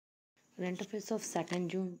Current affairs of 2nd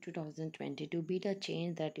June 2022. Be the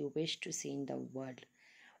change that you wish to see in the world.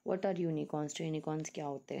 What are unicorns? तो unicorns क्या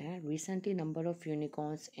होते हैं? Recently number of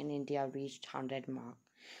unicorns in India reached 100 mark.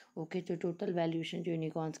 Okay, तो total valuation जो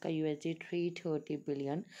unicorns का USD 330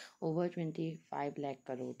 billion over 25 lakh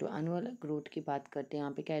crore. तो annual growth की बात करते हैं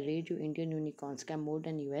यहाँ पे क्या रेट जो इंडियन यूनिकॉर्न्स का मोर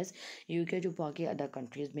देन US UK जो बाकी अदर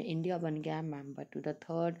कंट्रीज में. इंडिया बन गया है member to the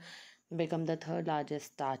third become the third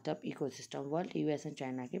largest startup ecosystem world US and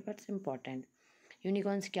China के. बट इम्पॉर्टेंट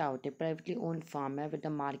यूनिकॉर्न्स क्या होते हैं? प्राइवेटली ओन फार्म है with the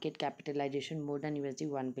market capitalisation more than USD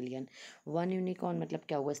 1 billion. One unicorn मतलब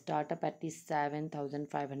क्या हुआ? स्टार्टअप एट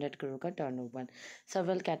 7,500 करोड़ का turnover.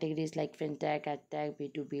 Several categories like fintech, edtech,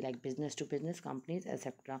 B2B like business to business companies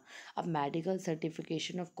etcetera. अब medical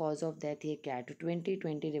certification of cause of death ये क्या है? तो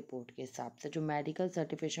 2020 report के हिसाब से जो medical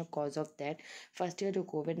certification of cause of death first year जो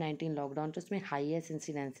कोविड-19 लॉकडाउन तो उसमें हाईएस्ट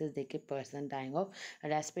इंसिडेंसेस देखे person dying of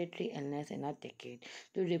respiratory illness in a decade.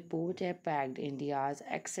 तो रिपोर्ट है packed India's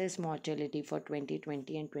access mortality for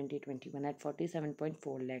 2020 and 2021 eight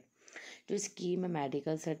 47.4 lakh. जो scheme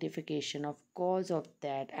medical certification of cause of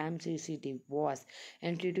that MCCD was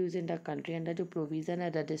introduced in the country under जो provision है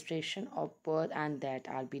registration of birth and that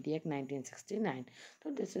RBD Act 1969.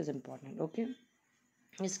 तो this is important. Okay,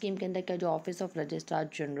 इस scheme के अंदर क्या जो office of registrar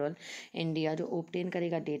general India जो obtain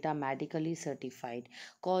करेगा data medically certified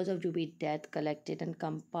cause of जो भी डेथ कलेक्टेड एंड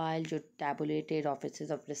कंपाइल जो tabulated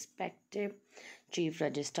office of respective chief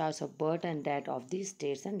registrars of birth and death of the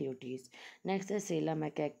states and duties. Next है सेला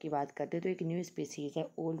मैकेक की बात करते हैं तो एक न्यू स्पीसीज है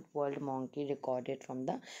old world monkey recorded from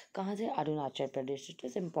the कहाँ से? Arunachal Pradesh. It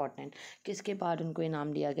is important किसके बाद उनको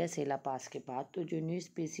इनाम दिया गया? सेला पास के बाद. तो जो न्यू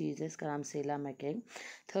स्पीसीज है इसका नाम सेला मैकेक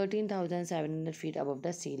 13,700 feet above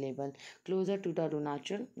the C level closer to the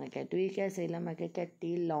Arunachal मैकेक. तो ये क्या है? सेला मैकेक का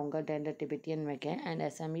tell longer than the Tibetan मैकेक and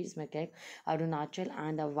Assamese मैकेक Arunachal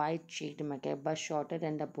and the white चीक्ड मैकेक but shorter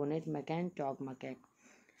than the bonnet मैकेक and टॉग मैकेक.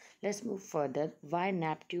 Let's move further. Why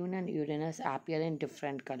Neptune and Uranus appear in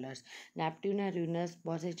different colors? Neptune and Uranus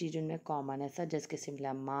बहुत सी चीज़ों में common है sir जैसे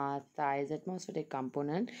similar mass size atmospheric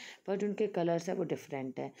component but उनके colours है वो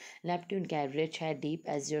different है. Neptune क्या है? रिच है deep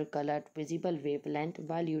azure colour visible wavelength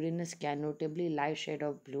while Uranus क्या notably light shade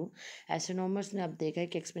of blue. Astronomers ने अब देखा है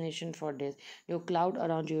कि एक्सप्लेनेशन फॉर दिस जो क्लाउड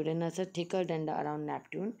अराउंड यूरेनस है thicker than the around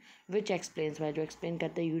Neptune which explains Y जो एक्सप्लेन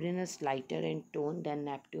करते हैं यूरेनस लाइटर इन टोन देन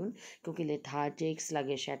नेपट्यून क्योंकि lethargic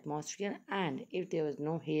sluggish atmosphere and if there was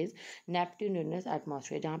no hedge Neptune Uranus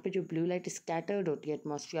atmosphere जहाँ पे जो blue light scattered होती है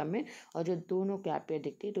एटमॉस्फेयर में और जो दोनों कैप पे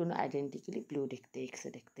दिखती है दोनों आइडेंटिकली ब्लू दिखते हैं एक से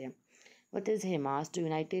दिखते हैं. What is HIMARS? The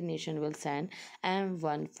United Nations will send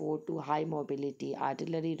M142 high mobility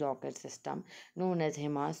artillery rocket system known as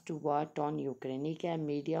HIMARS to war on Ukraine. ये क्या है?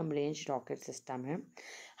 मीडियम रेंज रॉकेट सिस्टम है.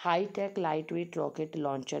 High tech light weight rocket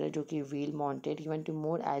launcher है जो कि wheel mounted even to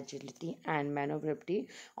more agility and मैनोवरेबिलिटी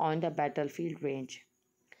on the battle field range.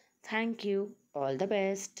 Thank you. All the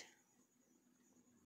best.